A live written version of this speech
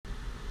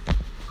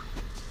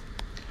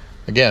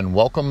Again,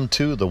 welcome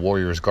to the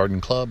Warriors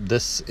Garden Club.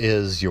 This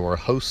is your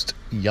host,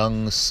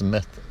 Young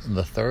Smith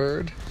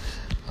III.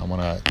 I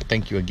want to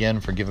thank you again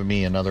for giving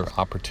me another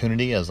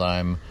opportunity as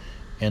I'm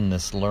in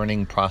this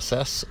learning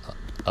process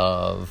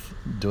of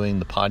doing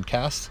the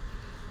podcast.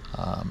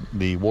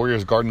 The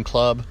Warriors Garden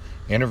Club,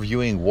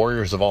 interviewing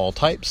warriors of all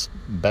types.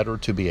 Better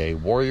to be a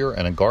warrior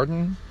in a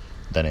garden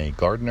than a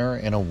gardener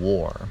in a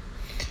war.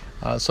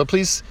 So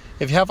please,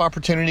 if you have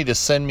opportunity to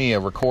send me a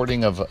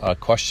recording of a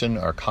question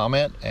or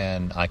comment,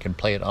 and I can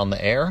play it on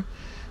the air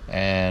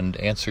and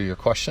answer your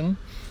question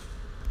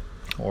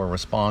or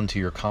respond to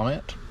your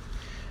comment.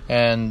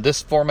 And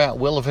this format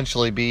will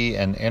eventually be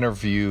an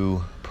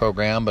interview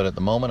program, but at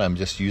the moment I'm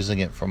just using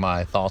it for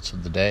my thoughts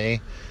of the day.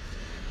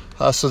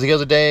 So the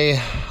other day,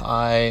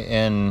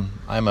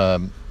 I'm a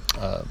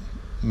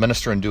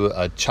minister and do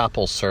a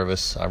chapel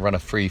service. I run a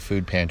free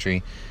food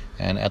pantry.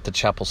 And at the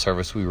chapel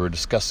service, we were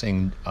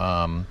discussing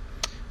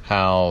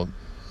how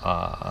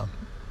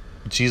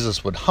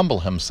Jesus would humble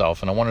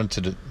himself. And I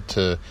wanted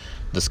to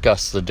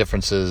discuss the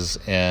differences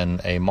in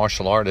a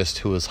martial artist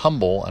who is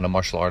humble and a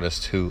martial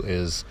artist who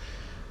is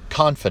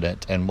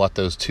confident, and what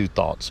those two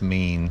thoughts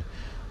mean.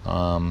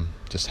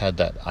 Just had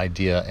that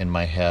idea in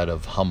my head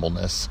of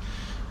humbleness.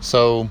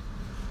 So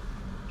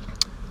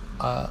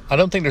I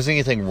don't think there's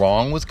anything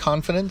wrong with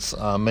confidence.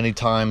 Many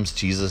times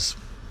Jesus,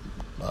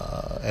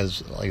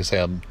 like I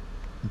say, I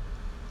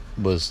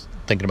was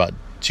thinking about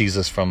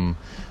Jesus from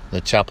the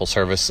chapel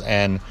service,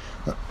 and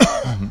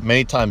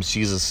many times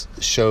Jesus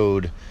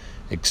showed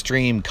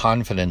extreme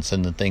confidence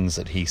in the things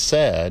that he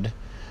said,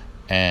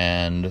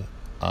 and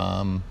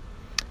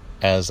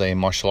as a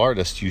martial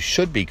artist, you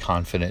should be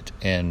confident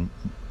in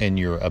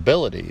your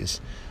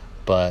abilities,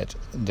 but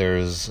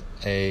there's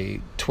a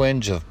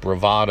twinge of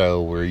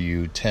bravado where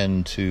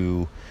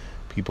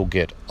people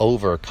get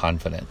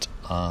overconfident.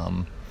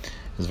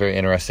 It's very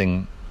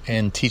interesting.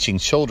 In teaching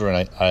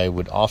children, I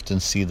would often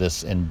see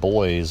this in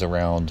boys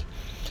around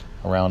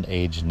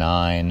age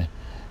 9,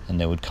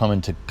 and they would come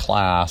into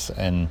class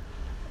and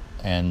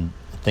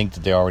think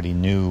that they already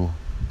knew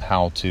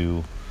how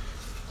to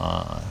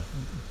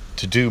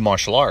do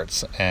martial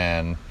arts,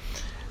 and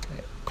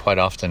quite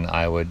often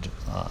I would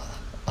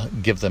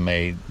give them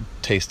a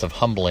taste of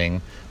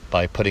humbling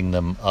by putting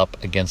them up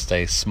against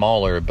a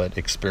smaller but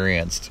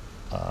experienced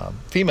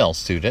female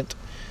student,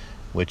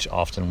 which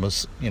often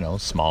was,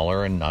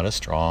 smaller and not as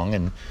strong,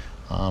 and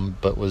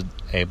but was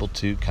able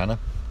to kind of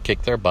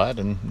kick their butt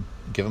and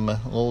give them a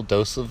little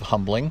dose of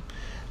humbling,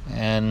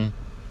 and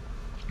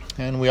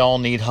we all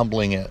need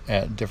humbling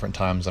at different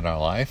times in our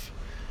life.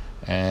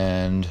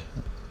 And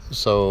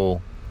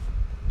so,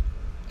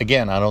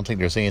 again, I don't think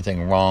there's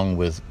anything wrong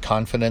with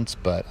confidence,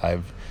 but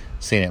I've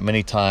seen it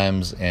many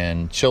times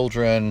in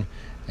children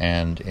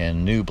and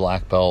in new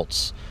black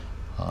belts.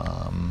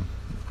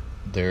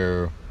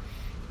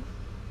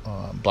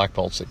 Black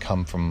belts that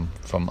come from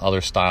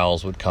other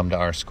styles would come to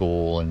our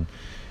school and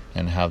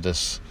have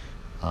this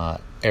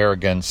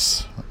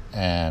arrogance,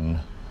 and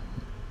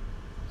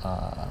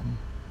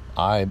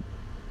I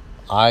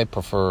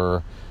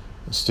prefer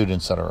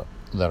students that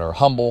are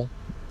humble.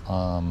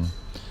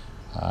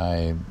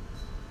 I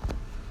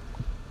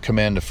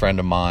commend a friend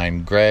of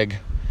mine, Greg.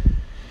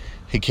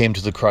 He came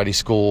to the karate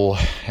school,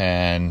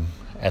 and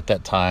at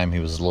that time he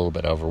was a little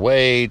bit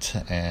overweight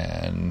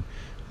and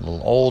a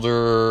little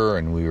older,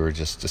 and we were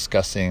just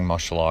discussing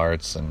martial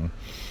arts,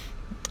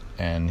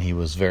 and he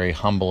was very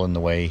humble in the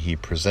way he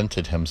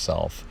presented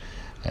himself.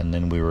 And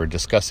then we were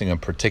discussing a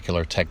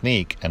particular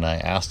technique, and I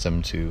asked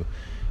him to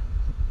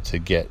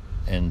get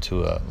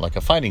into a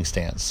fighting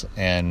stance.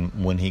 And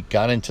when he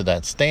got into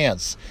that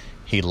stance,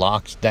 he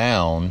locked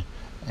down,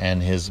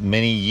 and his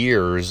many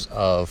years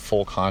of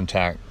full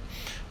contact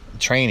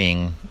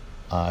training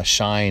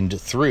shined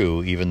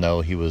through, even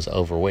though he was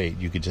overweight.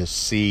 You could just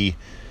see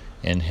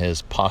in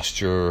his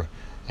posture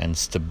and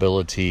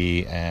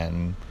stability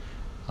and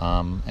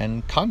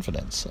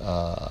confidence,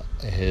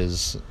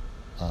 his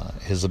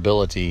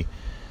ability.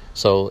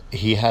 So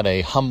he had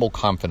a humble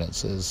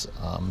confidence.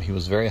 He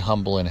was very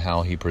humble in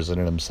how he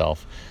presented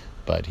himself,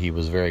 but he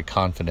was very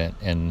confident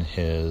in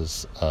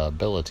his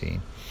ability.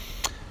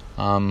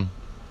 So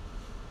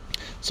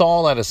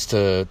all that is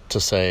to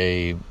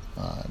say,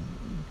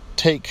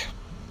 take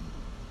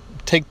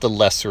the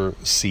lesser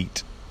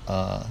seat.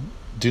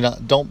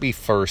 Don't be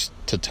first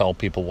to tell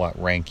people what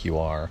rank you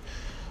are.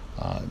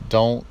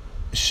 Don't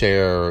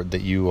share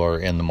that you are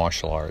in the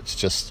martial arts.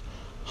 Just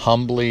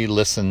humbly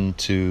listen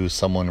to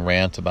someone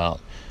rant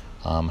about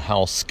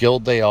how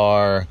skilled they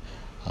are.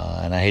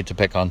 And I hate to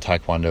pick on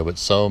Taekwondo, but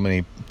so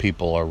many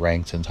people are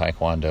ranked in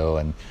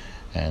Taekwondo,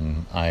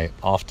 and I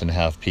often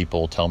have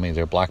people tell me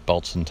they're black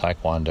belts in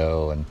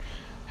Taekwondo and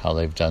how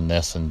they've done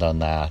this and done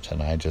that,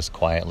 and I just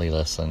quietly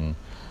listen,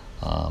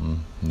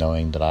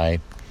 knowing that I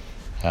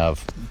have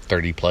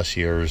 30 plus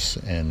years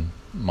in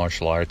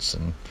martial arts,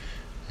 and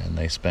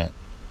they spent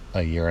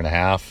a year and a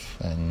half,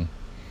 and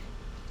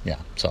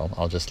so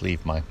I'll just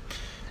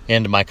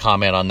end my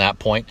comment on that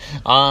point.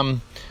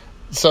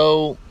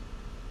 So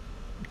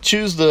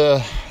choose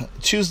the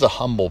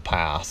humble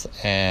path,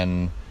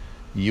 and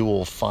you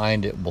will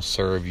find it will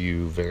serve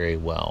you very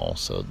well.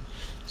 So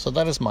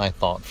that is my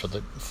thought for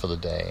the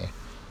day.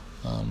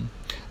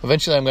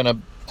 Eventually, I'm going to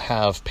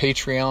have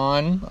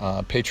Patreon.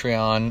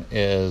 Patreon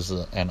is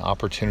an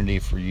opportunity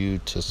for you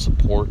to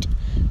support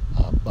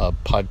a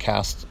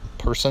podcast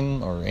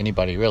person, or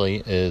anybody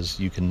really. Is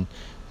you can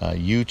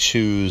you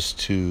choose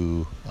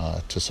to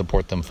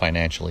support them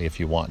financially if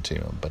you want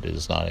to, but it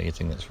is not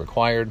anything that's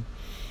required.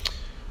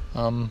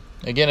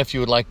 Again, if you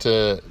would like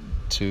to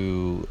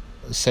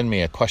send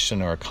me a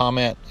question or a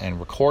comment and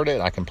record it,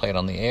 I can play it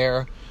on the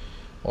air.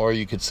 Or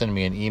you could send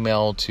me an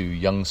email to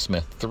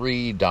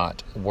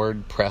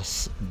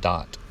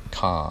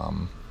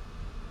youngsmith3.wordpress.com.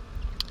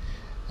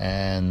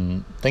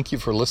 And thank you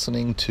for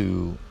listening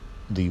to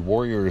the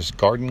Warriors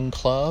Garden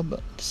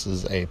Club. This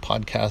is a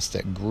podcast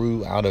that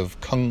grew out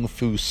of Kung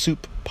Fu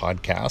Soup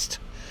podcast.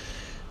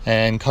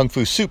 And Kung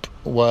Fu Soup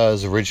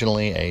was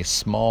originally a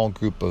small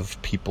group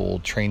of people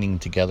training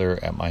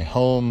together at my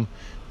home.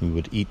 We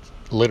would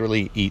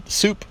literally eat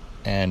soup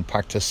and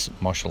practice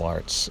martial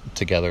arts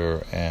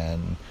together.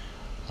 And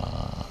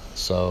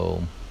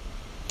so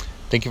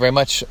thank you very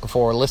much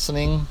for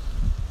listening,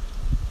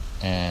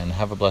 and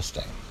have a blessed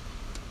day.